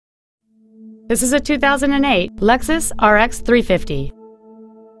This is a 2008 Lexus RX 350.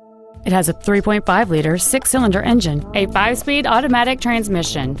 It has a 3.5-liter six-cylinder engine, a 5-speed automatic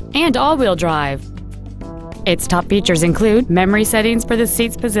transmission, and all-wheel drive. Its top features include memory settings for the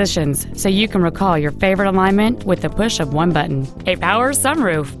seat's positions, so you can recall your favorite alignment with the push of one button, a power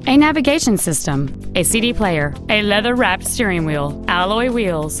sunroof, a navigation system, a CD player, a leather-wrapped steering wheel, alloy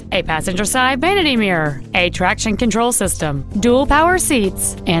wheels, a passenger side vanity mirror, a traction control system, dual power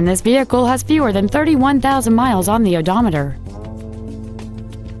seats, and this vehicle has fewer than 31,000 miles on the odometer.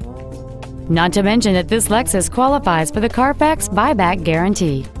 Not to mention that this Lexus qualifies for the Carfax buyback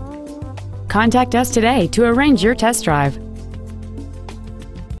guarantee. Contact us today to arrange your test drive.